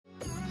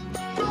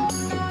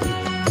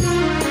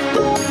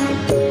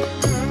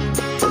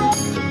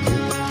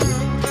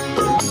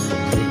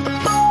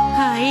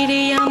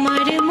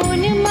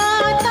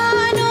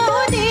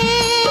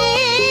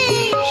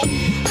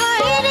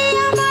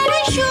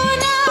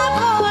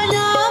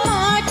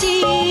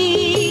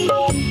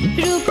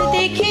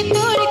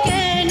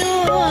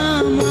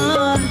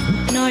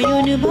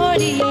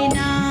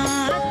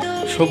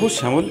সবুজ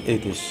শ্যামল এই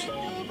দেশ,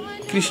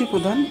 কৃষি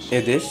প্রধান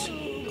এদেশ,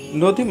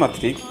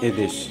 নদীমাতৃক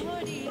এদেশ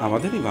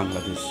আমাদেরই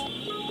বাংলাদেশ।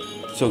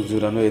 চোখ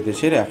জুড়ানো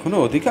এদেশের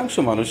এখনও অধিকাংশ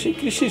মানুষই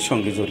কৃষির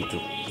সঙ্গে জড়িত।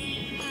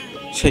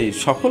 সেই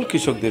সফল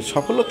কৃষকদের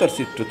সফলতার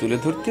চিত্র তুলে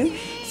ধরতে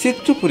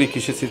চিত্রপুরী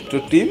কৃষিচিত্র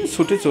টিম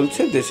ছুটে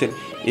চলছে দেশের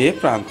এ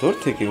প্রান্তর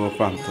থেকে ও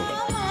প্রান্তর।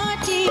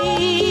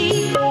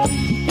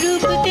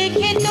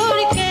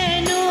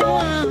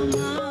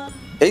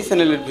 এই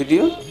চ্যানেলের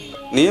ভিডিও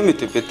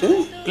নিয়মিত পেতে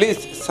প্লিজ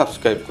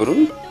সাবস্ক্রাইব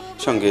করুন,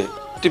 সঙ্গে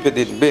টিপে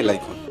দিন বেল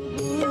আইকন।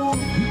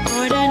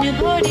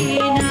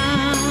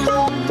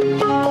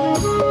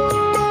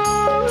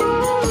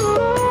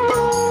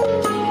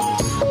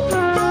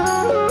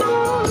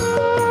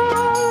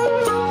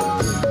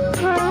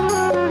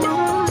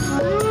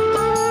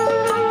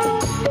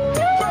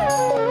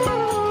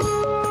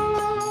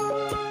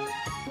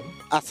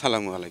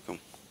 আসসালামু আলাইকুম,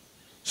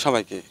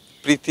 সবাইকে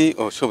প্রীতি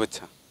ও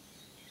শুভেচ্ছা।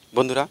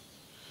 বন্ধুরা,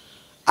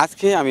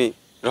 আজকে আমি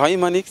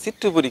রহিমানিক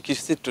চিত্রপুরী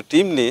কৃষিচিত্র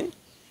টিম নিয়ে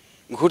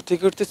ঘুরতে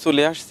ঘুরতে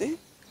চলে আসছি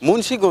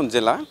মুন্সিগঞ্জ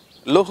জেলা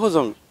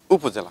লৌহজং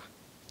উপজেলা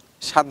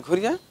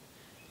সাতঘরিয়া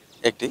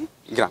একটি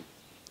গ্রাম।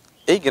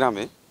 এই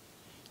গ্রামে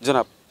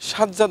জনাব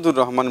সাজ্জাদুর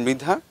রহমান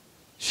মৃধা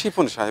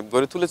শিপন সাহেব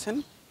গড়ে তুলেছেন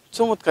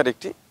চমৎকার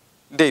একটি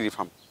ডেইরি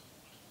ফার্ম,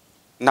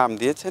 নাম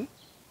দিয়েছেন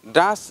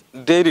ডাস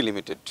ডেইরি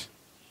লিমিটেড।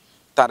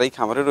 তার এই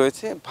খামারে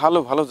রয়েছে ভালো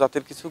ভালো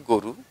জাতের কিছু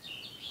গরু,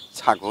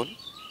 ছাগল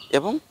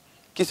এবং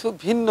কিছু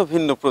ভিন্ন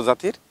ভিন্ন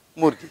প্রজাতির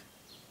মুরগি।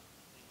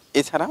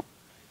 এছাড়াও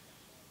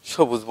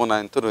সবুজ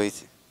বনায়ন তো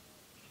রয়েছে।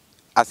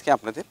 আজকে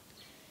আপনাদের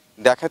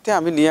দেখাতে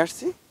আমি নিয়ে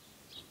আসছি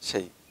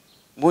সেই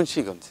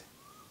মুন্সিগঞ্জে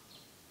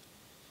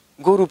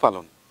গরু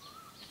পালন।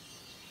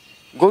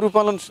 গরু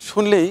পালন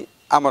শুনলেই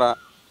আমরা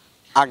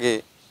আগে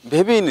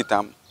ভেবেই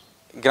নিতাম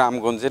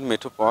গ্রামগঞ্জের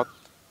মেঠো পথ,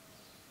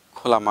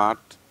 খোলা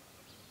মাঠ,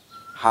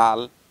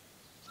 হাল,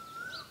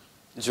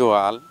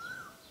 জোয়াল,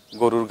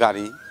 গরুর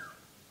গাড়ি।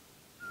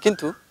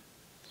 কিন্তু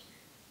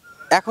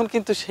এখন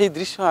কিন্তু সেই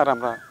দৃশ্য আর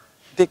আমরা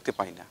দেখতে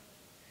পাই না,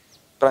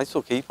 প্রায়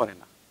চোখেই পড়ে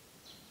না।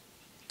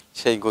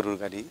 সেই গরুর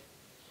গাড়ি,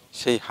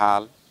 সেই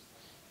হাল,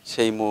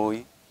 সেই মই,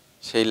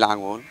 সেই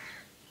লাঙল,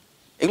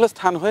 এগুলো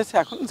স্থান হয়েছে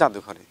এখন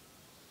জাদুঘরে।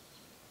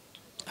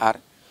 আর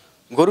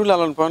গরু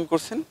লালন পালন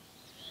করছেন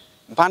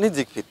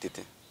বাণিজ্যিক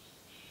ভিত্তিতে,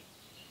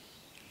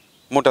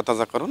 মোটা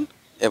তাজাকরণ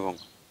এবং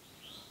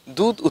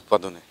দুধ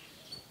উৎপাদনে।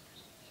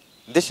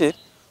 দেশের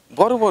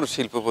বড় বড়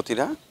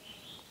শিল্পপতিরা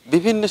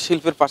বিভিন্ন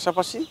শিল্পের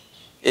পাশাপাশি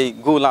এই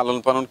গো লালন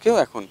পালনকেও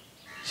এখন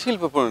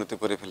শিল্প পরিণত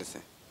করে ফেলেছে,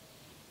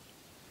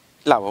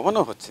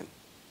 লাভবানও হচ্ছেন।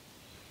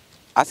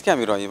 আজকে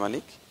আমি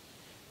রহিমানিক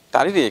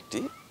তারই একটি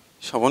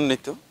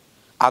সমন্বিত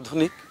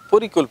আধুনিক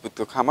পরিকল্পিত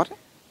খামারে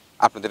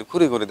আপনাদের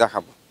ঘুরে ঘুরে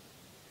দেখাবো,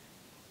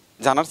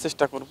 জানার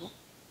চেষ্টা করব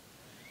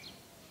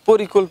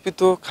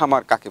পরিকল্পিত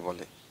খামার কাকে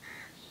বলে,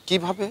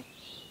 কিভাবে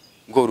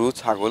গরু,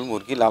 ছাগল,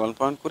 মুরগি লালন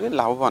পালন করে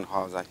লাভবান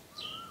হওয়া যায়।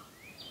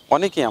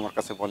 অনেকেই আমার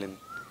কাছে বলেন,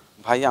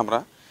 ভাই আমরা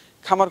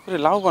খামার করে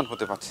লাভবান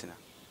হতে পারছি না।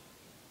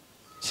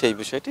 সেই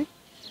বিষয়টি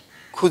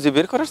খুঁজে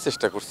বের করার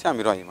চেষ্টা করছি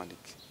আমি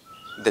রহিমানিক।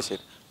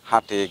 দেশের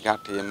হাটে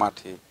ঘাটে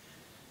মাঠে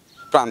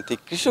প্রান্তিক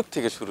কৃষক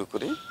থেকে শুরু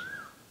করে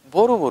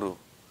বড় বড়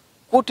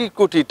কোটি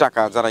কোটি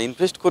টাকা যারা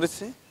ইনভেস্ট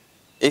করেছে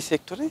এই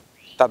সেক্টরে,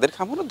 তাদের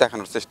খামারও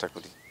দেখানোর চেষ্টা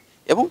করি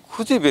এবং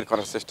খুঁজে বের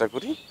করার চেষ্টা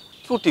করি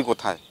ত্রুটি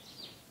কোথায়,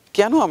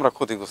 কেন আমরা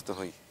ক্ষতিগ্রস্ত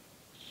হই।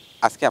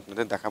 আজকে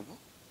আপনাদের দেখাবো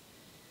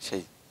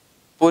সেই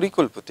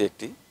পরিকল্পিত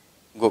একটি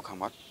গো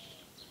খামার,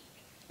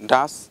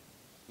 ডাস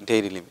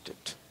ডেইরি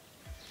লিমিটেড।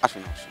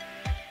 আসুন আসুন।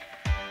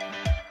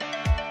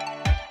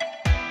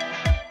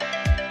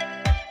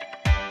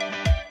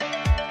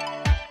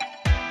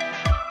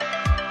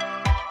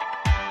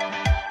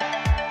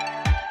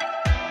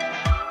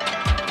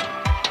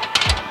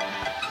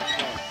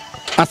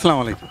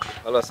 আসসালামু আলাইকুম।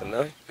 ভালো আছেন না?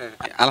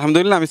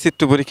 আলহামদুলিল্লাহ, আমি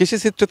চিত্রপুরী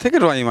কৃষিচিত্র থেকে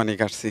রহিমানিক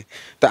আসছি।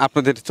 তো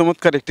আপনাদের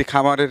চমৎকার একটি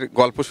খামারের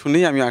গল্প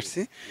শুনেই আমি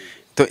আসছি।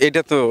 তো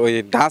এটা তো ওই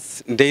ডাস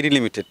ডেইরি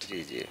লিমিটেড। জি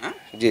জি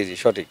জি জি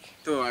সঠিক।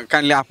 তো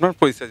কাইন্ডলি আপনার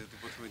পরিচয় যদি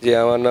প্রথমে। জি,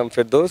 আমার নাম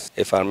ফেরদৌস।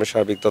 এই ফার্মের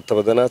সার্বিক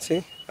তত্ত্বাবধানে আছি।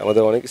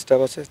 আমাদের অনেক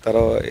স্টাফ আছে,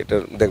 তারাও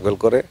এটার দেখভাল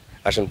করে।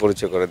 আসেন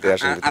পরিচয় করে দিয়ে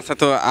আসেন। আচ্ছা,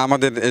 তো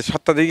আমাদের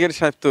সত্ত্বাধিকারী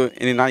সাহেব তো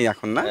ইনি নাই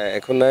এখন, না?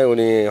 এখন নাই,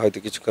 উনি হয়তো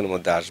কিছুক্ষণের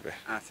মধ্যে আসবে।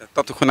 আচ্ছা,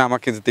 ততক্ষণে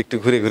আমাকে যদি একটু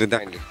ঘুরে ঘুরে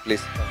দেখান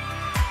প্লিজ।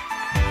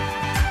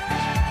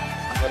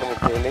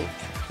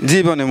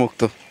 জীবনে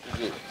মুক্ত,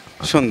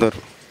 সুন্দর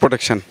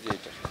প্রোটেকশন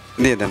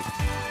দিয়ে দেন।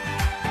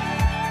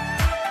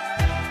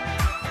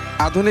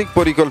 আধুনিক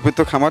পরিকল্পিত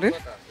খামারের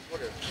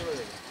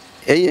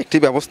এই একটি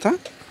ব্যবস্থা,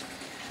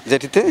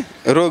 যেটিতে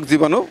রোগ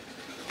জীবাণু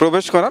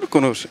প্রবেশ করার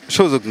কোনো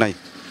সুযোগ নাই।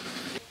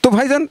 তো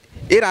ভাইজান,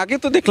 এর আগে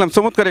তো দেখলাম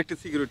চমৎকার একটি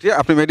সিকিউরিটি,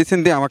 আপনি মেডিসিন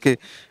দিয়ে আমাকে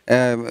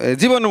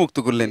জীবাণুমুক্ত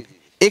করলেন।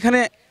 এখানে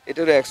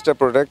এটার এক্সট্রা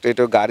প্রোডাক্ট,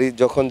 এটা গাড়ি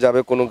যখন যাবে,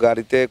 কোনো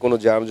গাড়িতে কোনো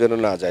জার্ম যেন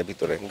না যায়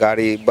ভিতরে।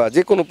 গাড়ি বা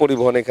যে কোনো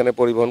পরিবহন এখানে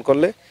পরিবহন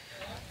করলে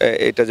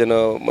এটা যেন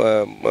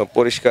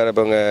পরিষ্কার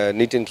এবং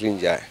নিট অ্যান্ড ক্লিন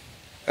যায়,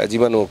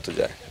 জীবাণুমুক্ত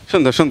যায়।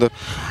 সুন্দর সুন্দর।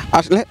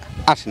 আসলে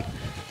আসেন,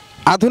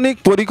 আধুনিক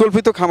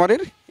পরিকল্পিত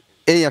খামারের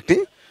এই একটি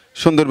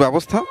সুন্দর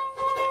ব্যবস্থা।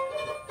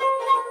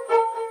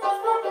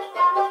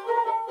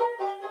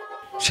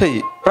 সেই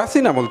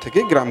প্রাচীন আমল থেকে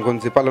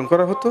গ্রামগঞ্জে পালন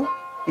করা হতো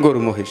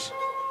গরু মহিষ।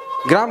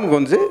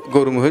 গ্রামগঞ্জে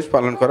গরু মহিষ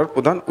পালন করার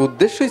প্রধান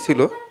উদ্দেশ্যই ছিল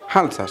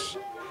হাল চাষ।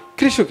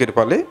 কৃষকের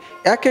ফলে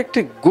এক একটি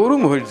গরু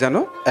মহিষ যেন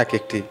এক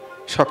একটি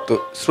শক্ত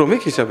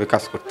শ্রমিক হিসাবে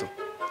কাজ করত।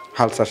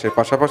 হাল চাষের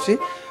পাশাপাশি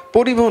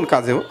পরিবহন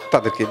কাজেও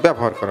তাদেরকে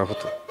ব্যবহার করা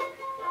হতো।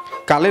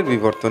 কালের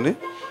বিবর্তনে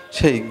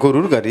সেই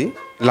গরুর গাড়ি,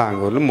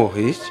 লাঙ্গল,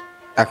 মহিষ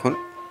এখন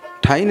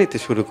ঠাঁই নিতে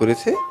শুরু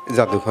করেছে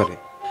জাদুঘরে।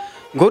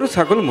 গরু,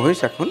 ছাগল, মহিষ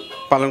এখন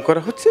পালন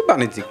করা হচ্ছে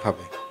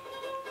বাণিজ্যিকভাবে,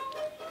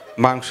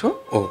 মাংস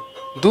ও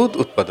দুধ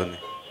উৎপাদনে।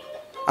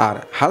 আর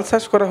হাল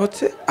চাষ করা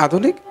হচ্ছে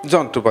আধুনিক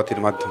যন্ত্রপাতির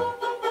মাধ্যমে।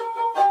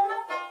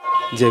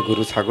 যে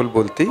গরু, ছাগল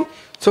বলতেই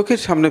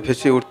চোখের সামনে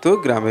ভেসে উঠত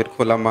গ্রামের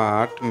খোলা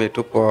মাঠ,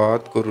 মেঠো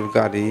পথ, গরুর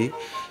গাড়ি,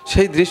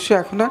 সেই দৃশ্য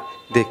এখন আর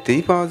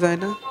দেখতেই পাওয়া যায়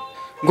না।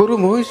 গরু,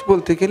 মহিষ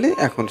বলতে গেলে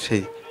এখন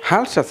সেই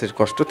হাল চাষের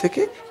কষ্ট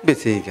থেকে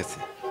বেঁচেই গেছে।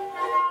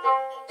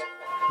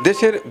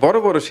 দেশের বড়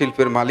বড়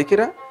শিল্পের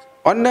মালিকেরা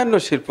অন্যান্য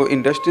শিল্প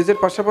ইন্ডাস্ট্রিজের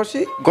পাশাপাশি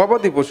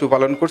গবাদি পশু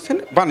পালন করছেন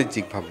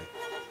বাণিজ্যিকভাবে,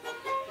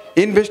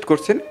 ইনভেস্ট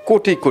করছেন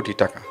কোটি কোটি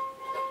টাকা।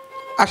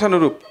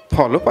 আশানুরূপ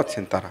ফলও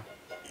পাচ্ছেন তারা।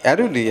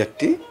 এরই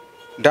একটি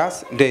ডাচ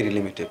ডেইরি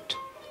লিমিটেড,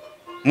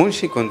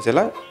 মুন্সিগঞ্জ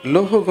জেলার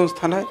লৌহগঞ্জ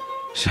থানায়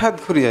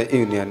সাতঘরিয়া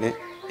ইউনিয়নে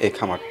এই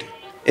খামারটি।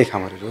 এই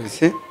খামারে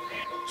রয়েছে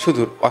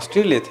সুদূর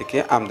অস্ট্রেলিয়া থেকে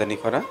আমদানি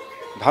করা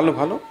ভালো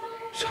ভালো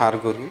ষাঁড়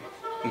গরু,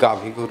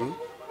 গাভী গরু,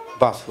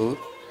 বাছুর,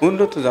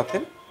 উন্নত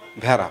জাতের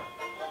ভেড়া।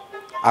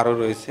 আরও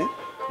রয়েছে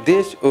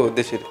দেশ ও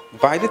দেশের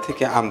বাইরে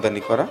থেকে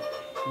আমদানি করা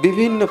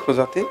বিভিন্ন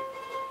প্রজাতির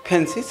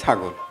ফ্যান্সি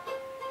ছাগল,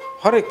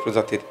 হরেক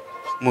প্রজাতির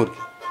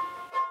মুরগি।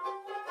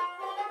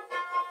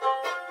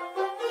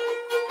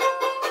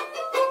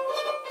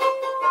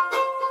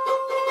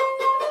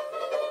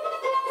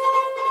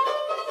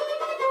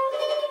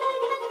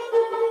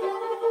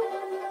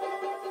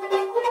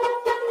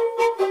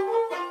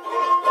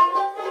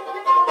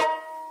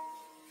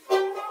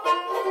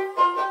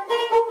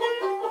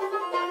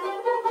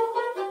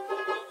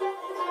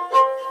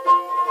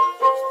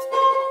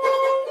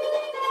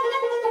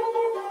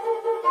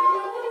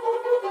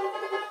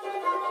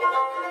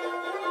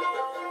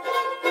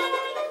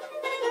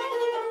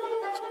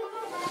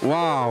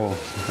 ওয়াও,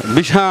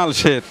 বিশাল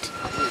শেড।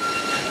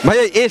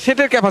 ভাইয়া, এই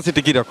শেডের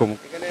ক্যাপাসিটি কিরকম?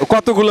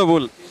 কতগুলো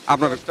বল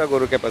আপনার?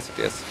 গরু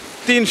ক্যাপাসিটি আছে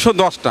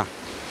 310টা।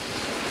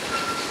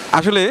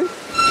 আসলে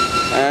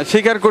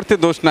স্বীকার করতে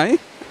দোষ নাই,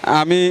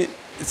 আমি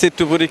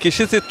চিত্রপুরী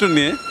কৃষি চিত্র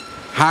নিয়ে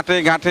হাটে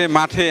ঘাটে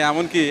মাঠে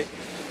এমনকি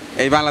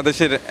এই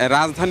বাংলাদেশের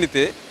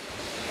রাজধানীতে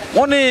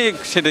অনেক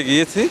শেডে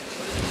গিয়েছি।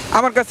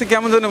 আমার কাছে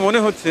কেমন যেন মনে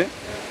হচ্ছে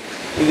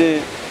যে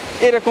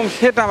এরকম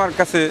শেড আমার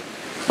কাছে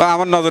বা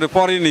আমার নজরে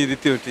পড়েনি।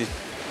 দ্বিতীয়টি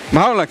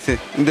ভালো লাগছে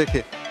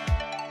দেখে।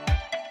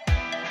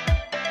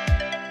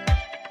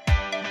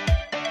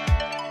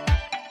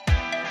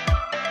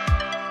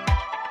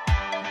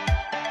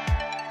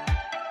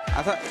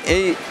 আচ্ছা,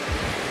 এই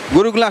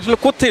গরুগুলো আসলে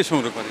কোত্থেকে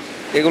সংগ্রহ করেন?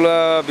 এগুলো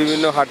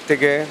বিভিন্ন হাট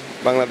থেকে,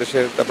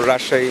 বাংলাদেশের, তারপর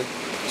রাজশাহী,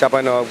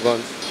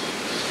 চাঁপাইনবাবগঞ্জ,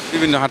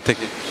 বিভিন্ন হাট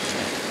থেকে।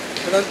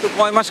 সাধারণত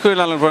কয় মাস করে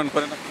লালন পালন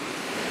করেন?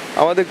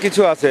 আমাদের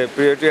কিছু আছে,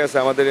 প্রিয়রিটি আছে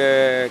আমাদের।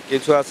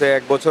 কিছু আছে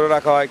 1 বছরও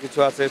রাখা হয়, কিছু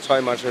আছে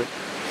 6 মাসের,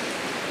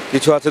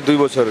 কিছু আছে 2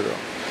 বছরেরও।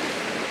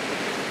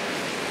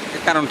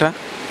 কারণটা?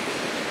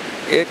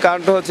 এর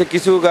কারণটা হচ্ছে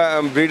কিছু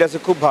ব্রিড আছে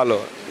খুব ভালো,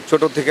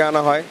 ছোট থেকে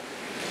আনা হয়।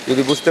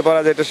 যদি বুঝতে পারা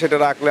যায় এটা, সেটা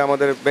রাখলে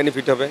আমাদের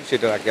বেনিফিট হবে,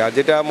 সেটা রাখে। আর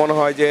যেটা মনে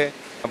হয় যে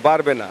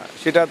বাড়বে না,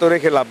 সেটা তো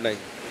রেখে লাভ নাই,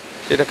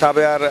 সেটা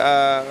খাবে আর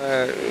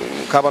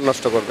খাবার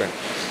নষ্ট করবে।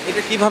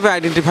 এটা কিভাবে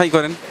আইডেন্টিফাই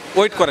করেন?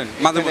 ওয়েট করেন?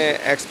 মাঝে মানে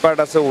এক্সপার্ট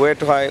আছে, ওয়েট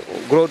হয়,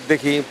 গ্রোথ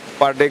দেখি,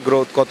 পার ডে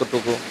গ্রোথ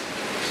কতটুকু,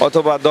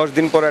 অথবা 10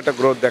 দিন পরে একটা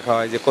গ্রোথ দেখা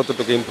হয় যে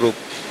কতটুকু ইমপ্রুভ।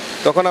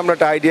 তখন আমরা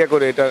একটা আইডিয়া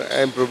করে এটা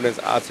ইমপ্রুভনেস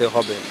আছে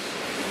হবে,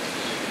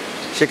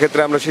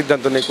 সেক্ষেত্রে আমরা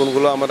সিদ্ধান্ত নিই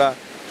কোনগুলো আমরা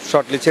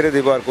শর্টলি ছেড়ে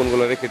দিব আর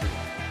কোনগুলো রেখে দিব।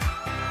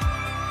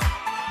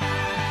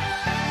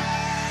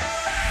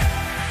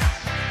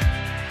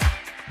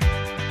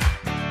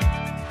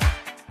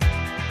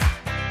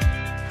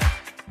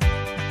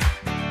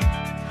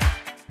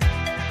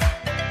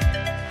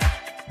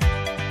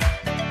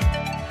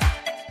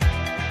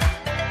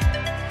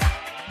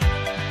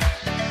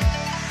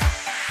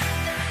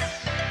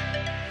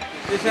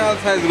 বিশাল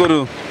সাইজ গরু।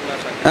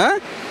 হ্যাঁ,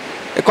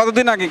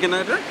 কতদিন আগে কেনা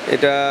এটা?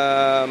 এটা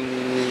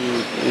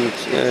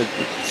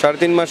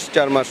 3.5 মাস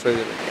 4 মাস হয়ে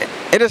যাবে।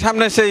 এটা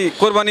সামনে সেই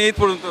কোরবানি ঈদ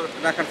পর্যন্ত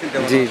রাখার চিন্তা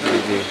ভাবনা? জি জি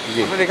জি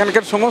জি। আপনার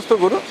এখানকার সমস্ত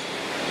গরু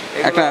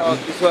একটা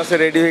কিছু আছে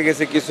রেডি হয়ে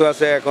গেছে, কিছু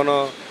আছে এখনো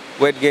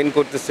ওয়েট গেইন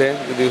করতেছে।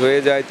 যদি হয়ে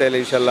যায় তাহলে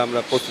ইনশাল্লাহ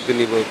আমরা প্রস্তুতি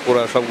নিব, পুরো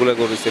সবগুলো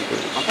গরু সেল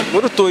করব।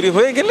 গরু তৈরি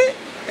হয়ে গেলে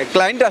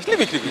ক্লায়েন্ট আসলে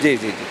বিক্রি করবে? জি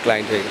জি জি,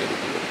 ক্লায়েন্ট হয়ে গেলে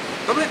বিক্রি করব।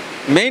 তবে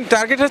মেইন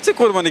টার্গেট হচ্ছে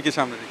কোরবানিকে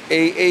সামনে রেখে।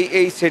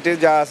 এই সেটে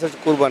যা আছে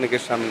কোরবানিকে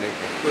সামনে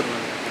রেখে।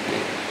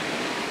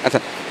 আচ্ছা,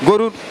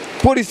 গরুর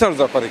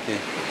পরিচর্যা করে কি?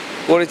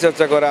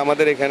 পরিচর্যা করে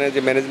আমাদের এখানে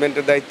যে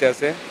ম্যানেজমেন্টের দায়িত্বে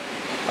আছে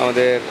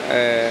আমাদের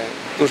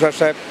তুষার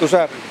সাহেব।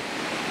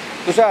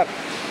 তুষার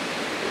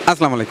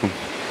আসসালামু আলাইকুম।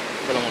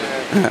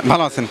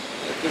 ভালো আছেন?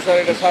 তুষার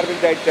এটা সার্বিক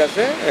দায়িত্বে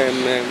আছে,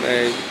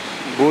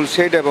 বুল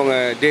শেড এবং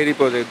ডেইরি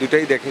প্রজেক্ট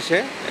দুটাই দেখে সে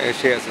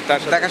আছে তার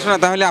সাথে দেখাশোনা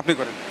তাহলে আপনি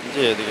করেন?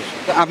 জি এদিকে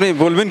তো আপনি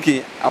বলবেন কি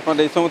আপনার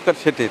এই চমৎকার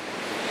সেটের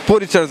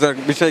পরিচর্যার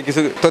বিষয়ে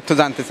কিছু তথ্য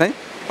জানতে চাই।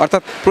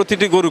 অর্থাৎ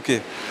প্রতিটি গরুকে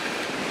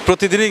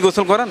প্রতিদিনই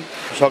গোসল করান?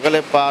 সকালে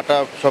পাটা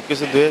সব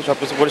কিছু ধুয়ে সব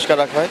কিছু পরিষ্কার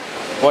রাখা হয়,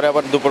 পরে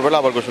আবার দুপুরবেলা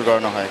আবার গোসল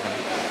করানো হয় এখানে।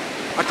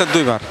 অর্থাৎ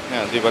 2 বার?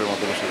 হ্যাঁ 2 বার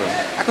মতো গোসল করানো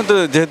হয়। এখন তো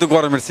যেহেতু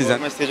গরমের সিজন,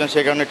 গরমের সিজন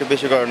সেই কারণে একটু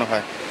বেশি করানো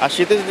হয়, আর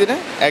শীতের দিনে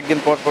একদিন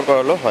পর পর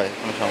করালেও হয়,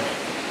 কোনো সমস্যা।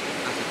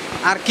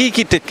 আর কি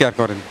কি টেক কেয়ার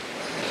করেন?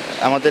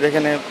 আমাদের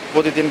এখানে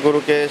প্রতিদিন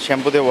গরুকে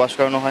শ্যাম্পু দিয়ে ওয়াশ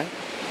করানো হয়,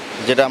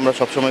 যেটা আমরা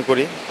সবসময়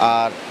করি,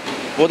 আর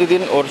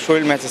প্রতিদিন ওর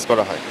শরীর ম্যাসেজ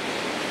করা হয়।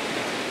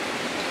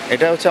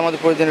 এটা হচ্ছে আমাদের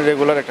প্রতিদিনের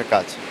রেগুলার একটা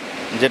কাজ,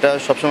 যেটা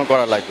সবসময়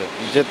করা লাগবে,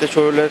 যাতে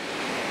শরীরের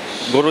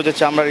গরুর যে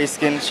চামড়ার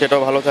স্কিন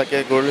সেটাও ভালো থাকে,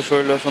 গরুর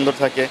শরীরও সুন্দর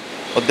থাকে,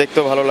 ওর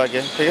দেখতেও ভালো লাগে,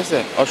 ঠিক আছে,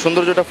 ওর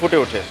সৌন্দর্যটা ফুটে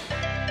ওঠে।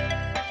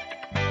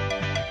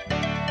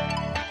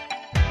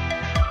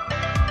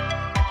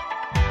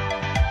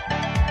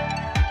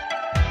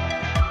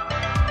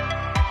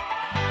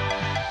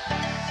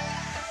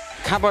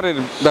 খাবারের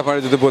ব্যাপারে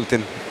যদি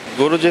বলতেন।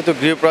 গরু যেহেতু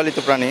গৃহপালিত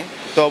প্রাণী,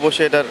 তো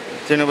অবশ্যই এটার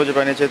তৃণভোজী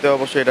প্রাণী যেহেতু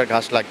অবশ্যই এটার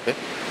ঘাস লাগবে।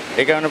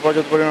 এই কারণে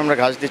পর্যাপ্ত পরিমাণে আমরা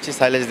ঘাস দিচ্ছি,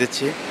 সাইলেজ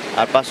দিচ্ছি,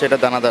 আর পাশে এটা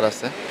দানাদার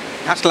আছে।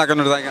 ঘাস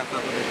লাগানোর জায়গা আছে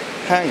আপনাদের?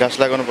 হ্যাঁ ঘাস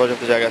লাগানোর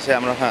পর্যাপ্ত জায়গা আছে,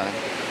 আমরা হ্যাঁ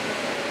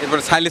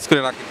এরপরে সাইলেজ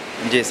করে রাখেন?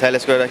 জি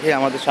সাইলেজ করে রাখি।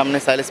 আমাদের সামনে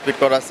সাইলেজ ফিট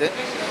করা আছে,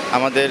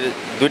 আমাদের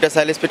 2টা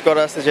সাইলেজ ফিট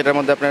করা আছে, যেটার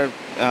মধ্যে আপনার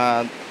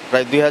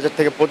প্রায় 2000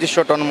 থেকে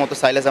 2500 টন মতো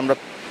সাইলেজ আমরা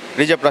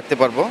রিজার্ভ রাখতে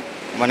পারবো।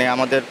 মানে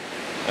আমাদের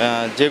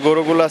যে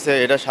গরুগুলো আছে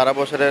এটা সারা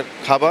বছরের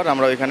খাবার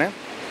আমরা ওইখানে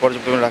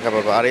পর্যাপ্ত পরিমাণে রাখা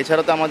পারবো। আর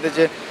এছাড়া তো আমাদের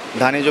যে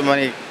ধানি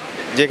মানে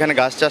যেখানে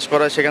ঘাস চাষ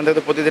করা হয় সেখান থেকে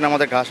তো প্রতিদিন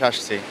আমাদের ঘাস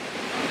আসছে,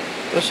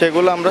 তো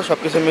সেগুলো আমরা সব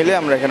কিছু মিলে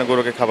আমরা এখানে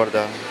গরুকে খাবার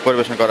দেওয়া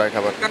পরিবেশন করা হয়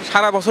খাবার। কারণ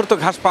সারা বছর তো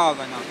ঘাস পাওয়া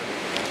যায় না,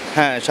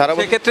 হ্যাঁ সারা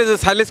বছর সেক্ষেত্রে যে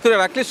সাইলেজ করে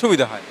রাখলে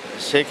সুবিধা হয়।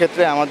 সেই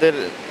ক্ষেত্রে আমাদের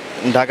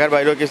ঢাকার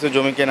বাইরেও কিছু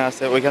জমি কেনা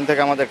আছে, ওইখান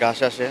থেকে আমাদের ঘাস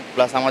আসে,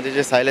 প্লাস আমাদের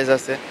যে সাইলেজ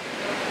আছে,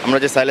 আমরা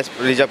যে সাইলেজ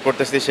রিজার্ভ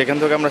করতেছি সেখান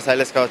থেকে আমরা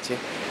সাইলেজ খাওয়াচ্ছি।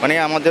 মানে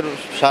আমাদের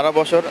সারা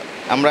বছর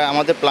আমরা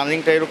আমাদের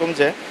প্ল্যানিংটা এরকম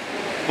যে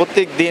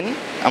প্রত্যেক দিন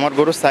আমার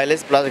গরুর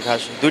সাইলেজ প্লাস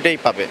ঘাস দুইটাই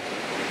পাবে।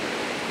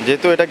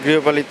 যেহেতু এটা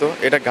গৃহপালিত,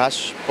 এটা ঘাস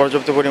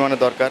পর্যাপ্ত পরিমাণে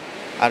দরকার,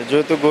 আর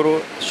যেহেতু গরু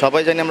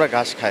সবাই জানি আমরা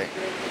ঘাস খাই,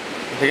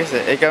 ঠিক আছে,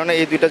 এই কারণে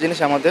এই দুইটা জিনিস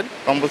আমাদের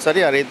কম্পালসারি,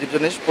 আর এই দুটো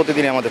জিনিস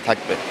প্রতিদিনই আমাদের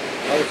থাকবে।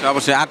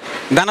 অবশ্যই। আর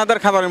দানাদার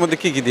খাবারের মধ্যে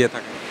কি কি দিয়ে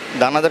থাকে?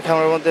 দানাদার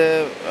খাবারের মধ্যে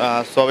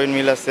সয়াবিন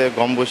মিল আছে,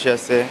 গম বসি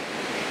আছে,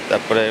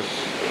 তারপরে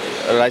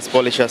রাইস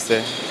পলিশ আছে,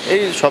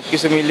 এই সব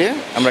কিছু মিলিয়ে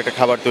আমরা একটা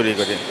খাবার তৈরি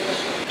করি।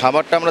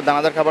 খাবারটা আমরা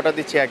দানাদার খাবারটা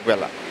দিচ্ছি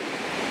একবেলা।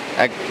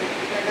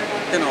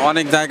 কেন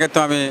অনেক জায়গায় তো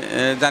আমি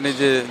জানি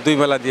যে 2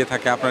 বেলা দিয়ে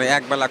থাকে, আপনার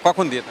 1 বেলা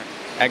কখন দিয়ে থাকে?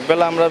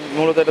 একবেলা আমরা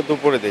মূলত এটা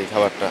দুপুরে দিই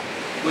খাবারটা।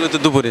 মূলত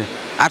দুপুরে।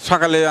 আর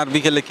সকালে আর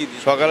বিকেলে কি দিই?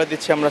 সকালে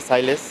দিচ্ছি আমরা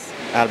সাইলেজ,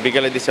 আর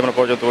বিকালে দিচ্ছি আমরা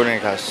পর্যাপ্ত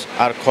পরিমাণে ঘাস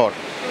আর খড়।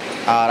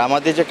 আর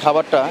আমাদের যে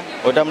খাবারটা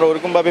ওইটা আমরা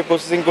ওরকমভাবে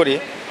প্রসেসিং করি,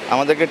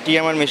 আমাদেরকে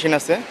টিএমআর মেশিন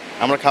আছে,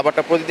 আমরা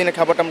খাবারটা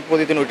আমরা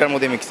প্রতিদিন ওইটার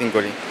মধ্যে মিক্সিং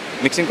করি,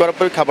 মিক্সিং করার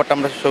পরে খাবারটা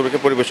আমরা সবাইকে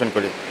পরিবেশন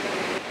করি।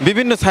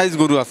 বিভিন্ন সাইজ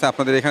গরু আছে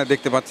আপনাদের এখানে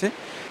দেখতে পাচ্ছি,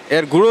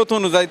 এর গ্রোথ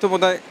অনুযায়ী তো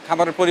বোধহয়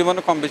খাবারের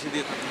পরিমাণও কম বেশি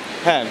দিয়ে থাকে?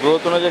 হ্যাঁ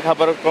গ্রোথ অনুযায়ী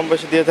খাবার কম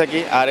বেশি দিয়ে থাকি।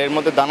 আর এর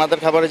মধ্যে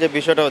দানাদার খাবারের যে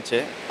বিষয়টা হচ্ছে,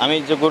 আমি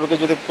যে গরুকে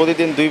যদি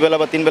প্রতিদিন 2 বেলা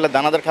বা 3 বেলা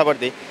দানাদার খাবার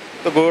দিই,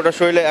 তো গরুটার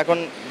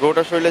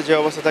শরীরে যে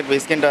অবস্থা থাকবে,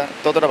 স্কিনটা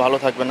ততটা ভালো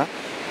থাকবে না।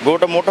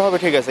 গরুটা মোটা হবে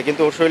ঠিক আছে,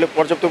 কিন্তু ওর শরীরে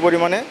পর্যাপ্ত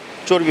পরিমাণে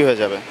চর্বি হয়ে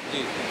যাবে,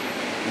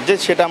 যে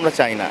সেটা আমরা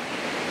চাই না।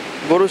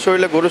 গরুর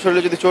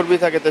শরীরে যদি চর্বি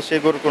থাকে, তো সেই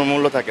গরুর কোনো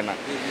মূল্য থাকে না।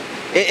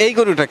 এই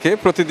গরুটাকে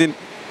প্রতিদিন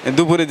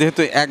দুপুরে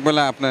যেহেতু 1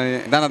 বেলা আপনার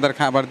দানাদার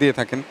খাবার দিয়ে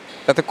থাকেন,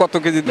 তাতে কত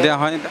কেজি দেওয়া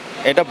হয়?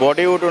 এটা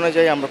বডি ওয়েট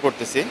অনুযায়ী আমরা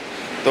করতেছি,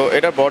 তো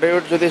এটা বডি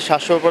ওয়েট যদি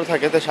 700 উপর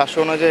থাকে, তো 700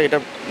 অনুযায়ী এটা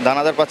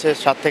দানাদার পাচ্ছে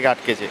 7 থেকে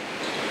 8 কেজি,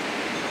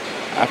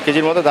 8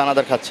 কেজির মতো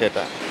দানাদার খাচ্ছে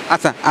এটা।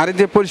 আচ্ছা, আর এই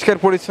যে পরিষ্কার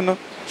পরিচ্ছন্ন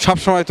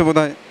সবসময় তো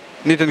বোধহয়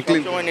নিট অ্যান্ড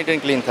ক্লিন? সবসময় নিট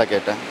অ্যান্ড ক্লিন থাকে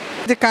এটা।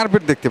 যে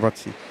কার্পেট দেখতে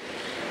পাচ্ছি,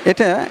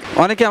 এটা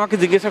অনেকে আমাকে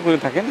জিজ্ঞাসা করে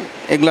থাকেন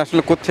এগুলো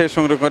আসলে কোথায়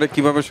সংগ্রহ করে,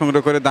 কিভাবে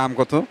সংগ্রহ করে, দাম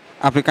কত,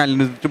 আপনি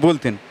কাইন্ডলি একটু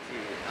বলতেন।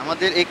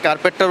 আমাদের এই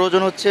কার্পেটটার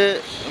ওজন হচ্ছে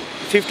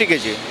 50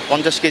 কেজি,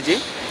 50 কেজি।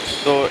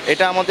 তো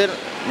এটা আমাদের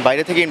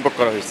বাইরে থেকে ইম্পোর্ট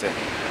করা হয়েছে।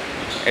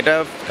 এটা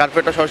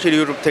কার্পেটটা সরাসরি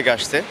ইউরোপ থেকে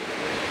আসছে।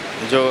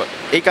 যে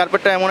এই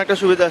কার্পেটটা এমন একটা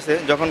সুবিধা আছে,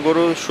 যখন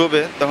গরু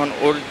শোবে তখন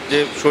ওর যে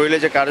শরীরে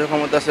যে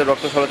কার্যক্ষমতা আছে,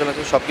 রক্ত চলাচল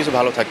আছে, সব কিছু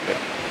ভালো থাকবে।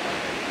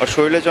 আর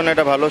শরীরের জন্য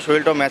এটা ভালো,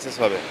 শরীরটাও ম্যাচেস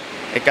হবে।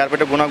 এই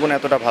কার্পেটের গুণাগুণ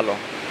এতটা ভালো।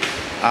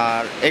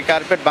 আর এই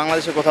কার্পেট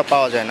বাংলাদেশে কোথাও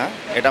পাওয়া যায় না,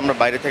 এটা আমরা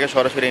বাইরে থেকে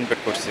সরাসরি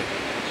ইম্পোর্ট করছি।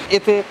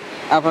 এতে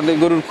আপনাদের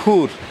গরুর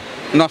খুর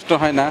নষ্ট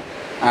হয় না,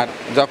 আর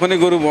যখনই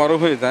গরু বড়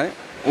হয়ে যায়,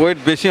 ওয়েট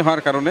বেশি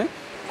হওয়ার কারণে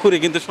খুরে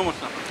কিন্তু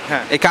সমস্যা হয়।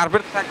 হ্যাঁ এই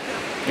কার্পেট থাকলে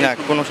না,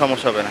 কোনো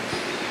সমস্যা হবে না।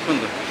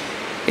 সুন্দর।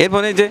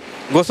 এরপরে যে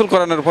গোসল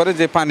করানোর পরে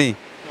যে পানি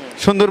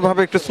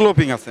সুন্দরভাবে একটু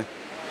স্লোপিং আছে।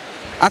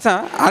 আচ্ছা,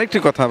 আরেকটি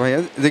কথা ভাইয়া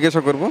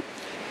জিজ্ঞাসা করব,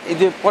 এই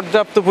যে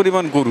পর্যাপ্ত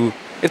পরিমাণ গরু,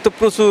 এর তো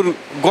প্রচুর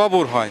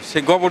গোবর হয়,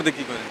 সেই গোবর দিয়ে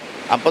কী করে?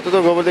 আপাতত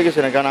গোবর দেখেছি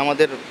না, কারণ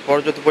আমাদের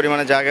পর্যাপ্ত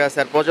পরিমাণে জায়গা আছে,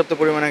 আর পর্যাপ্ত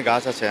পরিমাণে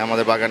গাছ আছে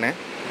আমাদের বাগানে,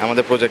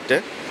 আমাদের প্রজেক্টে।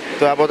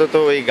 তো আপাতত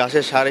ওই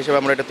গাছের সার হিসেবে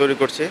আমরা এটা তৈরি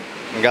করছি,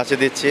 গাছে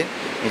দিচ্ছি,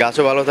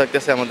 গাছও ভালো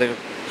থাকতেছে, আমাদের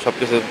সব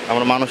কিছু,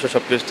 আমরা মানুষও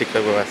সব কিছু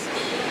ঠিকঠাকভাবে আছে।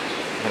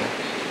 এখানে।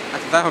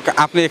 আচ্ছা যাই হোক,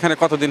 আপনি এখানে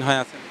কতদিন হয়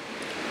আছেন?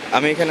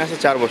 আমি এখানে আছি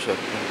 4 বছর।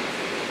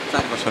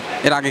 4 বছর।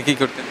 এর আগে কি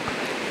করতেন?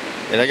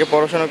 এর আগে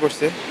পড়াশোনা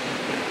করছি।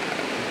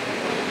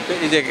 তো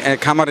এই যে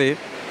খামারে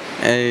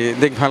এই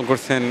দেখভাল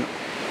করছেন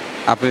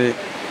আপনি,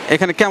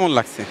 এখানে কেমন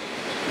লাগছে?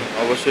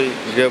 অবশ্যই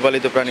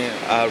গৃহপালিত প্রাণী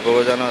আর বড়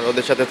জানোয়ার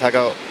ওদের সাথে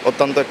থাকা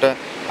অত্যন্ত একটা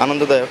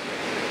আনন্দদায়ক,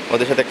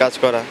 ওদের সাথে কাজ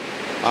করা।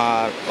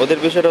 আর ওদের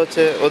বিষয়টা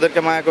হচ্ছে ওদেরকে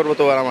মায়া করবো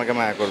তো ওরা আমাকে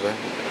মায়া করবে,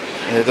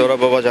 যেহেতু ওরা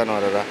বাবা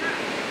জানোয়ার ওরা।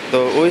 তো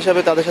ওই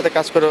হিসাবে তাদের সাথে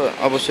কাজ করে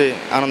অবশ্যই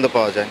আনন্দ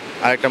পাওয়া যায়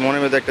আর একটা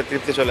মনের মধ্যে একটা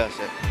তৃপ্তি চলে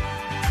আসে।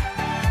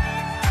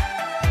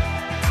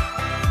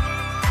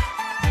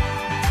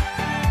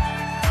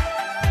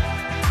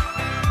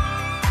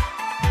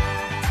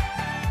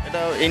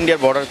 এটা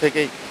ইন্ডিয়ার বর্ডার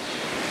থেকেই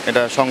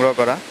এটা সংগ্রহ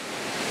করা।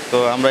 তো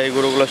আমরা এই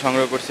গরুগুলো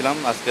সংগ্রহ করছিলাম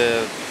আজকে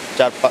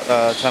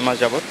 4-6 মাস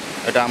যাবত।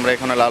 এটা আমরা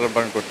এখানে লালন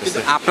পালন করতেছি।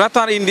 আপনারা তো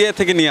আর ইন্ডিয়া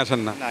থেকে নিয়ে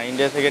আসেন না, না,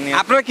 ইন্ডিয়া থেকে নিয়ে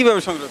আপনারা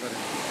কিভাবে সংগ্রহ করেন?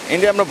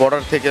 ইন্ডিয়া আমরা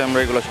বর্ডার থেকে আমরা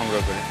এগুলো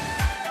সংগ্রহ করি।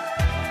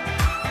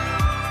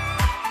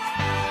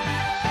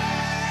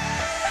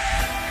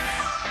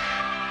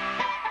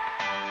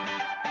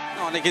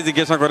 অনেকে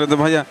জিজ্ঞাসা করে যে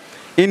ভাইয়া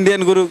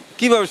ইন্ডিয়ান গরু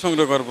কিভাবে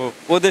সংগ্রহ করব,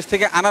 ও দেশ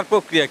থেকে আনার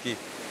প্রক্রিয়া কি?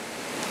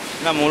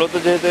 না, মূলত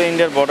যেহেতু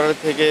ইন্ডিয়ার বর্ডার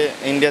থেকে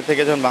ইন্ডিয়া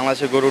থেকে যখন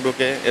বাংলাদেশে গরু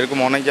ঢুকে, এরকম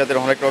অনেক জাতের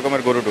অনেক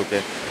রকমের গরু ঢুকে,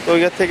 তো ওই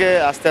জাত থেকে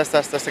আস্তে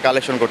আস্তে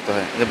কালেকশন করতে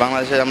হয়। যে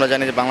বাংলাদেশে আমরা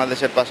জানি যে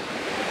বাংলাদেশের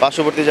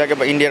পার্শ্ববর্তী জায়গায়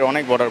বা ইন্ডিয়ার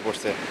অনেক বর্ডার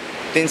পড়ছে,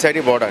 3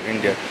 সাইডই বর্ডার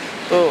ইন্ডিয়ার।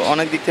 তো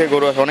অনেক দিক থেকে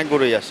গরু আসে, অনেক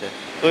গরুই আসে।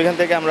 তো ওইখান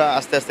থেকে আমরা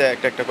আস্তে আস্তে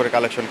একটা একটা করে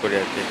কালেকশন করি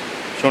আর কি,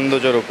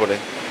 সৌন্দর্যের উপরে।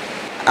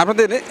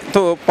 আপনাদের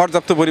তো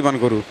পর্যাপ্ত পরিমাণ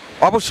গরু,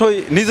 অবশ্যই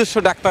নিজস্ব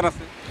ডাক্তার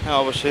আছে? হ্যাঁ,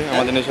 অবশ্যই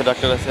আমাদের নিজস্ব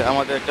ডাক্তার আছে।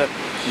 আমাদের একটা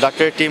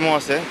ডাক্তারের টিমও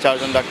আছে, 4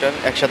 জন ডাক্তার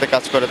একসাথে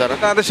কাজ করে। তারা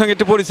তাদের সঙ্গে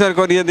একটু পরিচয়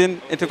করিয়ে দিন,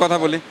 একটু কথা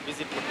বলি।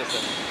 ভিজিট করতেছে।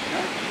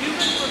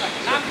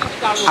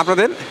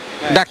 আপনাদের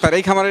ডাক্তার,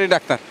 এই খামারেরই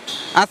ডাক্তার।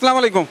 আসসালামু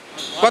আলাইকুম,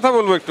 কথা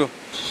বলবো একটু।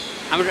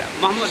 আমরা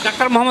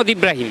doctor Mohammad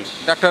Ibrahim.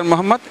 Doctor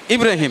Mohammad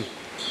Ibrahim.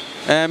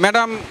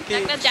 Madam কি?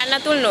 ডাক্তার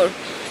জান্নাতুল নূর।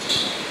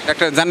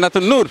 ডাক্তার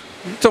জান্নাতুল নূর,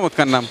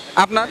 চমৎকার নাম।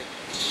 আপনার?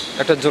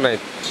 একটা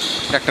জুনাইদ।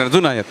 ডাক্তার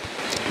জুনায়েদ।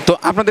 তো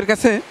আপনাদের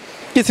কাছে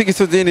কিছু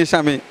কিছু জিনিস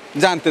আমি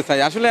জানতে চাই।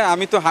 আসলে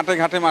আমি তো হাটে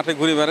ঘাটে মাঠে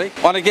ঘুরে বেড়াই,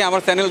 অনেকেই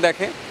আমার চ্যানেল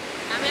দেখে।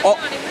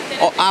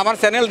 আমার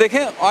চ্যানেল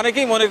দেখে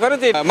অনেকেই মনে করে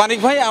যে মানিক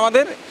ভাই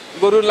আমাদের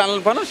গরুর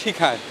লালন পালন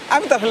শিখায়।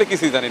 আমি তো আসলে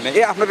কিছুই জানি না।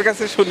 এই আপনাদের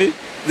কাছে শুনি,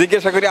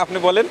 জিজ্ঞাসা করি, আপনি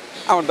বলেন,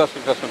 আমার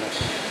দর্শকরা শুনে।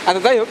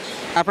 আচ্ছা যাই হোক,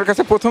 আপনার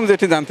কাছে প্রথম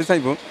যেটি জানতে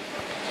চাইবো,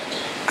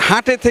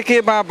 হাটে থেকে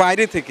বা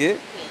বাইরে থেকে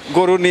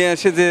গরু নিয়ে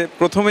এসে যে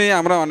প্রথমেই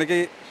আমরা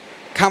অনেকেই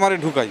খামারে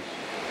ঢুকাই,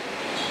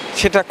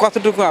 সেটা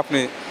কতটুকু আপনি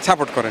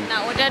সাপোর্ট করেন? না,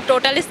 ওটা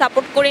টোটালি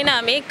সাপোর্ট করি না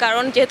আমি,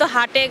 কারণ যেহেতু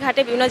হাটে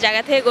ঘাটে বিভিন্ন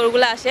জায়গা থেকে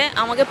গরুগুলো আসে,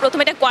 আমাকে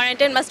প্রথমে এটা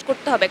কোয়ারেন্টাইন মাস্ট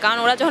করতে হবে। কারণ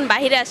ওরা যখন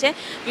বাইরে আসে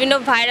বিভিন্ন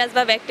ভাইরাস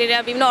বা ব্যাকটেরিয়া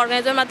বিভিন্ন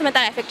অর্গানিজমের মাধ্যমে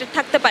তারা এফেক্টেড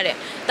থাকতে পারে।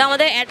 তো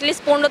আমাদের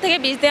অ্যাটলিস্ট 15 থেকে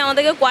 20 দিন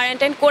আমাদেরকে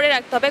কোয়ারেন্টাইন করে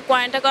রাখতে হবে।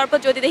 কোয়ারেন্টাইন করার পর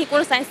যদি দেখি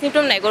কোনো সাইন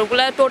সিমটম নেই,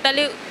 গরুগুলো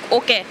টোটালি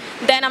ওকে,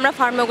 দেন আমরা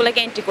ফার্মে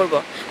ওগুলোকে এন্ট্রি করবো।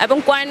 এবং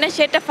কোয়ারেন্টাইন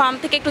সেটা ফার্ম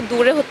থেকে একটু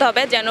দূরে হতে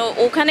হবে, যেন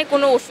ওখানে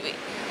কোনো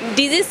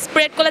ডিজিজ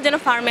স্প্রেড করলে যেন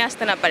ফার্মে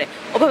আসতে না পারে।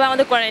 ওভাবে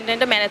আমাদের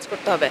কোয়ারেন্টাইনটা ম্যানেজ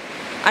করতে হবে।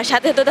 আর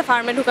সাথে সাথে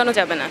ফার্মে ঢুকানো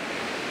যাবে না।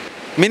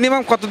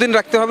 মিনিমাম কতদিন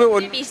রাখতে হবে?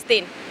 20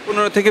 দিন।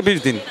 15 থেকে 20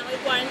 দিন আমাদের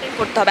কোয়ারেন্টাইন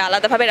করতে হবে,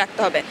 আলাদাভাবে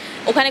রাখতে হবে।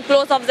 ওখানে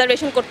ক্লোজ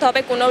অবজারভেশন করতে হবে,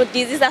 কোনো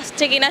ডিজিজ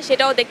আসছে কিনা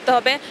সেটাও দেখতে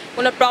হবে,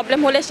 কোনো প্রবলেম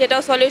হলে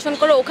সেটাও সলিউশন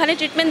করে ওখানে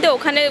ট্রিটমেন্ট দিয়ে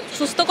ওখানে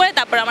সুস্থ করে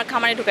তারপর আমার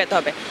খামারে ঢুকাতে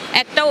হবে।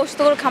 একটা অসুস্থ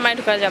করে খামারে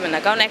ঢুকানো যাবে না,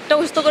 কারণ একটা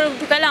অসুস্থ করে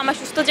ঢুকালে আমার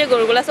সুস্থ যে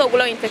গরুগুলো আছে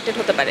ওগুলো ইনফেক্টেড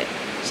হতে পারে,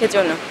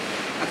 সেজন্য।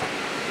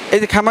 এই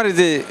যে খামারে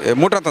যে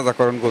মোটা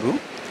তাজাকরণ গরু,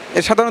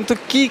 এর সাধারণত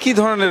কি কি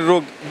ধরনের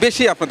রোগ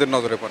বেশি আপনাদের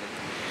নজরে পড়ে?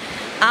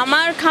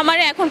 আমার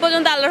খামারে এখন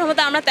পর্যন্ত আল্লাহর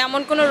রহমতে আমরা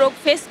তেমন কোনো রোগ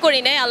ফেস করি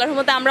নাই। আল্লাহর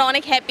রহমতে আমরা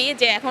অনেক হ্যাপি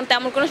যে এখন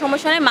তেমন কোনো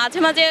সমস্যা নেই। মাঝে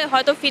মাঝে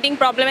হয়তো ফিডিং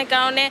প্রবলেমের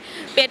কারণে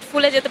পেট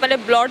ফুলে যেতে পারে,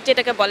 ব্লড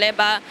যেটাকে বলে,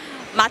 বা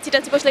মাছি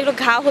টাছি বসলে একটু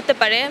ঘা হতে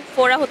পারে,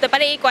 ফোড়া হতে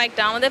পারে, এই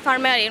কয়েকটা আমাদের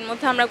ফার্মে। আর এর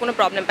মধ্যে আমরা কোনো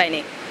প্রবলেম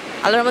পাইনি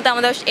আল্লাহর রহমতে,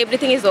 আমাদের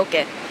এভরিথিং ইজ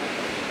ওকে।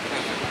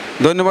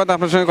 ধন্যবাদ,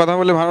 আপনার সঙ্গে কথা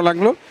বলে ভালো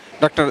লাগলো।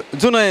 ডাক্তার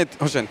জুনায়েদ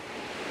হোসেন,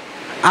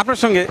 আপনার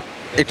সঙ্গে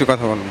একটু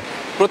কথা বলুন।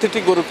 প্রতিটি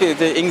গরুকে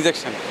যে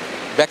ইনজেকশন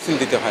ভ্যাকসিন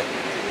দিতে হয়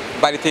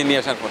বাড়িতে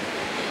নিয়ে আসার পরে,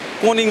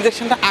 কোন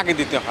ইনজেকশনটা আগে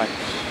দিতে হয়?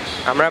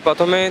 আমরা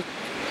প্রথমে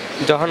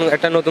যখন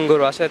একটা নতুন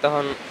গরু আসে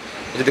তখন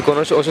যদি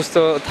কোনো অসুস্থ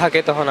থাকে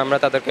তখন আমরা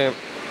তাদেরকে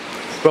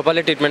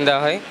প্রপারলি ট্রিটমেন্ট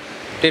দেওয়া হয়।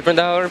 ট্রিটমেন্ট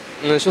দেওয়ার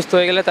সুস্থ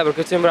হয়ে গেলে তারপর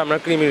কিছু আমরা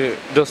ক্রিমির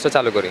ডোজটা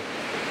চালু করি।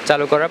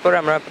 চালু করার পর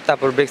আমরা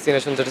তারপর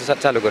ভ্যাকসিনেশন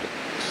চালু করি।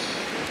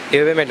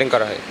 এভাবে মেনটেন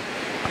করা হয়।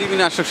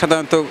 কৃমিনাশক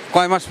সাধারণত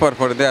কয় মাস পর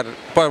পরে দেওয়ার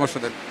পরামর্শ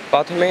দেন?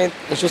 প্রথমে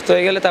সুস্থ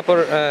হয়ে গেলে তারপর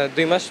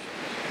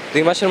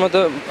 2 মাসের মতো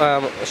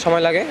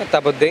সময় লাগে,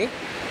 তারপর দেই।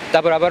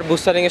 তারপর আবার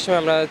বুস্টারিংয়ের সময়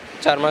আমরা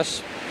 4 মাস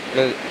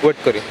ওয়েট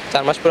করি,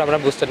 4 মাস পর আমরা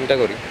বুস্টারিংটা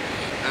করি।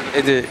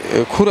 এই যে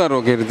খুরা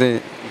রোগের যে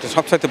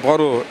সবচাইতে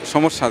বড়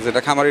সমস্যা যেটা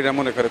খামারিরা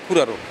মনে করে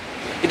খুরা রোগ,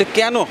 এটা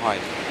কেন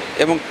হয়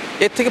এবং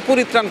এর থেকে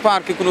পরিত্রাণ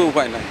পাওয়ার কি কোনো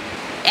উপায় নাই?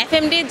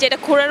 এফএমডি যেটা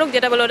খোরা রোগ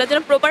যেটা বলে, ওটার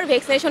জন্য প্রপার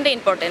ভ্যাকসিনেশনটা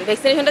ইম্পর্টেন্ট।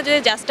 ভ্যাকসিনেশনটা যদি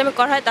জাস্ট টাইমে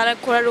করা হয় তাহলে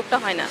খোরা রোগটা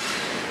হয় না।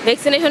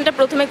 ভ্যাকসিনেশনটা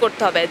প্রথমে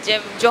করতে হবে। যে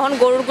যখন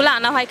গরুগুলো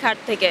আনা হয় খাট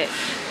থেকে,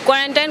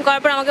 কোয়ারেন্টাইন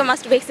করার পর আমাকে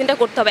মাস্ট ভ্যাকসিনটা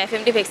করতে হবে,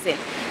 এফএমডি ভ্যাকসিন।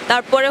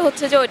 তারপরে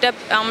হচ্ছে যে ওইটা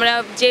আমরা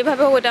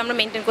যেভাবে হোক ওইটা আমরা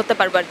মেনটেন করতে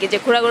পারবো আর কি, যে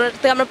খোরাগুলো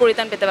থেকে আমরা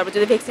পরিত্রাণ পেতে পারবো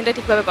যদি ভ্যাকসিনটা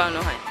ঠিকভাবে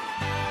করানো হয়।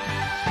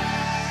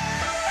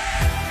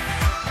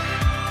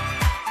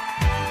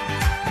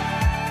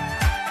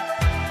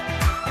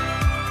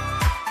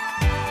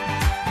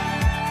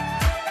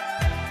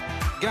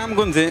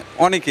 গ্রামগঞ্জে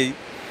অনেকেই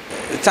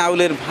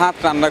চাউলের ভাত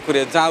রান্না করে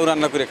জাউ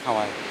রান্না করে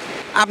খাওয়ায়,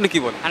 আপনি কি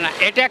বলেন? না,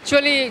 এটা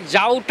অ্যাকচুয়ালি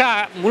জাউটা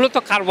মূলত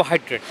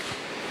কার্বোহাইড্রেট।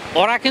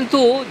 ওরা কিন্তু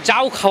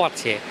জাউ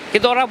খাওয়াচ্ছে,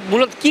 কিন্তু ওরা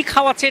মূলত কী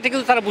খাওয়াচ্ছে এটা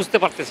কিন্তু তারা বুঝতে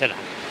পারতেছে না।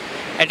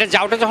 এটা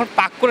জাউটা যখন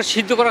পাক করে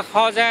সিদ্ধ করে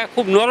খাওয়া যায়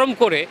খুব নরম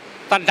করে,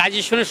 তার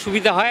ডাইজেশনের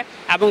সুবিধা হয়,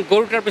 এবং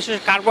গরুটার বিশেষ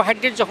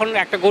কার্বোহাইড্রেট যখন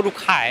একটা গরু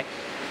খায়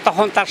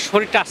তখন তার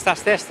শরীরটা আস্তে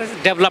আস্তে আস্তে আস্তে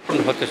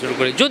ডেভেলপমেন্ট হতে শুরু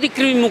করে, যদি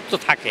কৃমিমুক্ত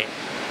থাকে।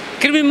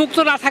 কৃমিমুক্ত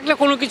না থাকলে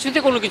কোনো কিছুতে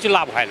কোনো কিছু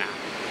লাভ হয় না।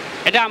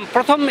 এটা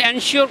প্রথম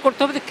এনশিওর করতে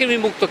হবে যে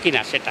কৃমিমুক্ত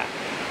কিনা সেটা।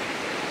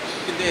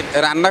 কিন্তু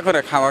রান্না করে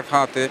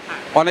খাওয়াতে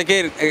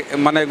অনেকের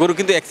মানে গরু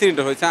কিন্তু অ্যাক্সিডেন্ট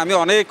হয়েছে, আমি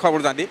অনেক খবর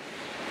জানি,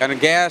 কারণ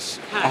গ্যাস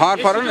হওয়ার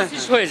পরে না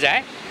হয়ে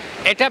যায়।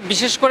 এটা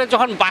বিশেষ করে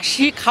যখন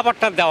বাসি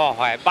খাবারটা দেওয়া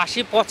হয়,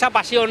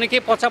 বাসি অনেকে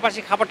পচা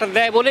বাসি খাবারটা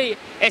দেয় বলেই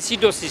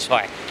অ্যাসিডোসিস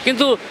হয়,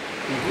 কিন্তু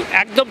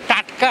একদম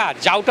টাটকা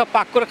জাউটা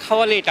পাক করে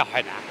খাওয়ালে এটা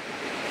হয় না,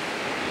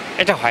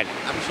 এটা হয় না।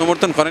 আপনি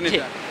সমর্থন করেন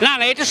এটা? না,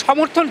 এটা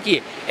সমর্থন কি,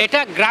 এটা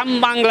গ্রাম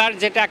বাংলার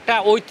যেটা একটা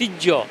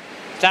ঐতিহ্য,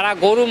 যারা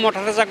গরু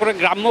মোটাতাজা করে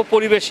গ্রাম্য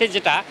পরিবেশে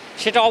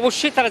সেটা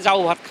অবশ্যই তারা জাউ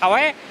ভাত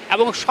খাওয়ায়,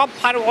 এবং সব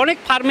অনেক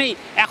ফার্মেই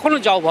এখনও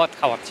জাউ ভাত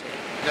খাওয়াচ্ছে।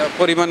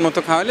 পরিমাণ মতো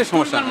খাওয়ালে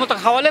সমস্যা, পরিমাণ মতো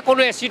খাওয়ালে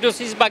কোনো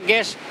অ্যাসিডোসিস বা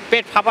গ্যাস,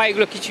 পেট ফাঁপা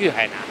এগুলো কিছুই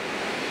হয় না।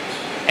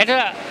 এটা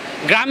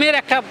গ্রামের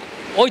একটা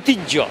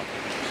ঐতিহ্য।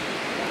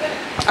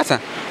 আচ্ছা,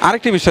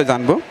 আরেকটি বিষয়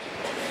জানবো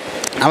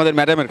আমাদের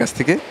ম্যাডামের কাছ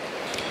থেকে,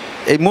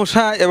 এই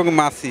মশা এবং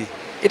মাছি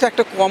এটা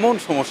একটা কমন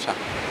সমস্যা,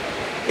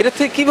 এটা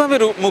থেকে কীভাবে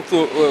মুক্ত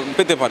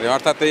পেতে পারে,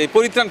 অর্থাৎ এই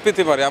পরিত্রাণ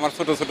পেতে পারে আমার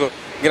ছোট ছোট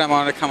গ্রামে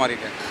অনেক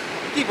খামারিরা,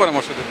 কী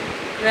পরামর্শ দেবেন?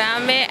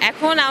 গ্রামে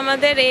এখন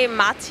আমাদের এই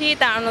মাছি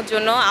তাড়ানোর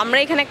জন্য আমরা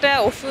এখানে একটা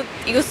ওষুধ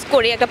ইউজ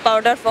করি, একটা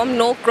পাউডার ফর্ম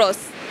নো ক্রস।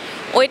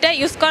 ওইটা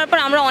ইউজ করার পর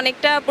আমরা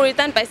অনেকটা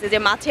পরিত্রাণ পাইছি, যে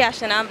মাছি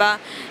আসে না। বা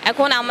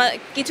এখন আমার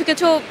কিছু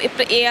কিছু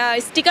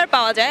স্টিকার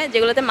পাওয়া যায়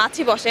যেগুলোতে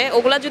মাছি বসে,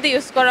 ওগুলো যদি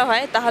ইউজ করা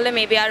হয় তাহলে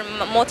মেবি আর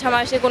মশা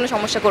মাছির কোনো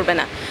সমস্যা করবে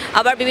না।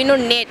 আবার বিভিন্ন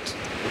নেট,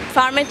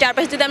 ফার্মের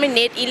চারপাশে যদি আমি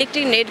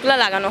ইলেকট্রিক নেটগুলো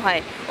লাগানো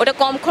হয়, ওটা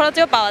কম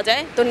খরচেও পাওয়া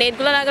যায়, তো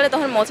নেটগুলো লাগালে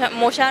তখন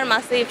মশা আর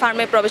মাছি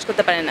ফার্মে প্রবেশ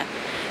করতে পারে না।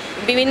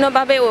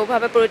 বিভিন্নভাবে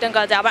ওভাবে পরিত্রাণ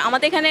করা যায়। আবার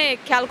আমাদের এখানে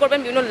খেয়াল করবেন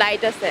বিভিন্ন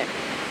লাইট আছে,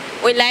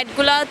 ওই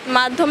লাইটগুলোর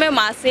মাধ্যমে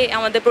মাছি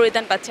আমাদের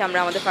পরিত্রাণ পাচ্ছে আমরা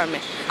আমাদের ফার্মে।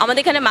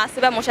 আমাদের এখানে মাছি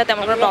বা মশা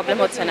তেমন কোনো প্রবলেম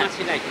হচ্ছে না।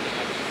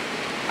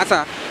 আচ্ছা,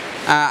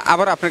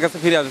 আবার আপনার কাছে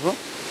ফিরে আসবো,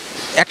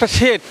 একটা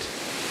শেড,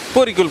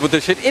 পরিকল্পিত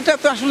শেড, এটা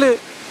তো আসলে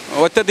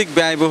অত্যাধিক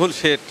ব্যয়বহুল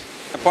শেড,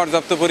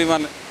 পর্যাপ্ত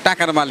পরিমাণ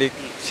টাকার মালিক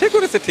সে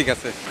করেছে, ঠিক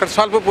আছে,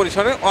 স্বল্প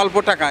পরিসরে অল্প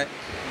টাকায়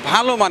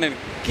ভালো মানের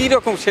কী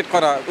রকম শেড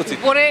করা উচিত?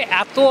 পরে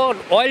এত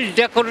অয়েল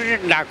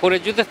ডেকোরেটেড না করে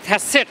যদি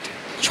থ্যাসেট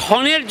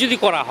ছনের যদি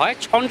করা হয়,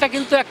 ছনটা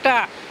কিন্তু একটা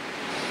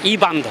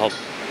বান্ধব,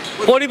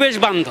 পরিবেশ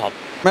বান্ধব।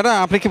 ম্যাডাম,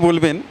 আপনি কি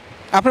বলবেন,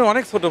 আপনার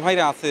অনেক ছোট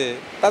ভাইরা আছে,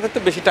 তাদের তো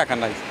বেশি টাকা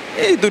নাই,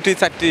 এই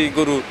 2-4টি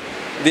গরু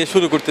দিয়ে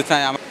শুরু করতে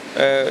চায়,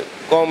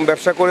 কম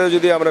ব্যবসা করেও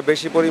যদি আমরা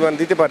বেশি পরিমাণ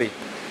দিতে পারি,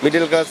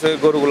 মিডল ক্লাস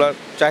গরুগুলার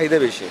চাহিদা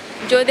বেশি।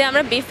 যদি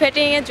আমরা বিফ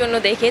ফ্যাটিংয়ের জন্য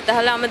দেখি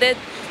তাহলে আমাদের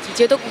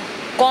যেহেতু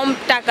কম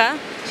টাকা,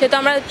 সেহেতু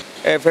আমরা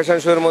ফ্যাশন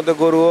শোয়ের মধ্যে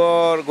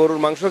গরুর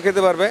মাংস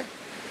খেতে পারবে,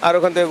 আর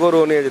ওখান থেকে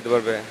গরুও নিয়ে যেতে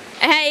পারবে।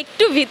 হ্যাঁ,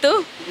 একটু ভীতু,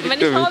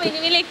 মানে সব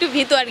মিলে একটু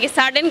ভীতু আর কি।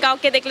 সার্টেন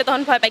কাউকে দেখলে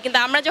তখন ভয় পায়, কিন্তু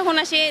আমরা যখন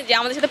আসি যে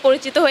আমাদের সাথে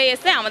পরিচিত হয়ে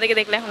গেছে, আমাদেরকে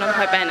দেখলে এখন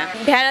ভয় পায় না।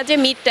 ভেড়া যে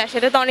মিটটা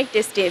সেটা তো অনেক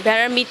টেস্টি,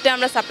 ভেড়ার মিটটা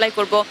আমরা সাপ্লাই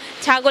করব।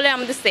 ছাগলের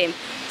আমাদের সেম।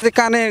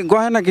 কানে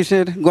গহনা,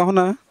 কিসের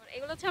গহনা?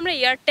 এগুলো হচ্ছে আমরা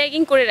ইয়ার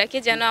ট্যাগিং করে রাখি,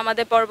 যেন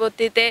আমাদের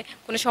পরবর্তীতে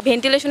কোনো সব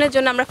ভেন্টিলেশনের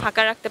জন্য আমরা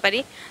ফাঁকা রাখতে পারি,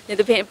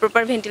 যেহেতু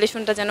প্রপার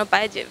ভেন্টিলেশনটা যেন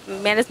পায়। যে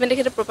ম্যানেজমেন্টের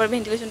ক্ষেত্রে প্রপার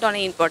ভেন্টিলেশনটা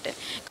অনেক ইম্পর্টেন্ট।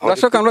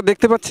 দর্শক, আমরা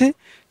দেখতে পাচ্ছি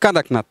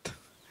কাদাকনাথ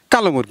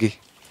কালো মুরগি।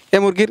 এ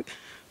মুরগির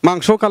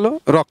মাংস কালো,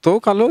 রক্তও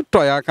কালো,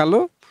 টয়া কালো,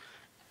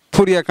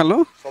 ফুরিয়া কালো,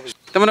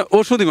 তার মানে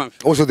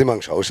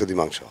ঔষধি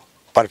মাংস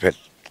পারফেক্ট।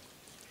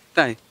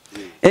 তাই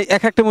এই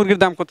এক একটা মুরগির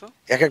দাম কত?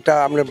 এক একটা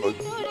আমরা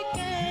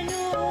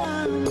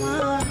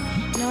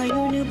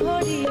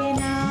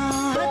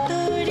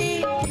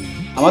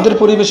আমাদের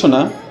পরিবেশনা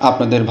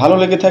আপনাদের ভালো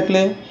লেগে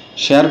থাকলে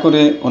শেয়ার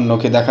করে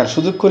অন্যকে দেখার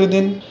সুযোগ করে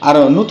দিন।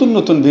 আরও নতুন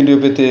নতুন ভিডিও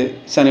পেতে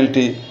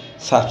চ্যানেলটি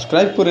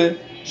সাবস্ক্রাইব করে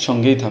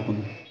সঙ্গেই থাকুন।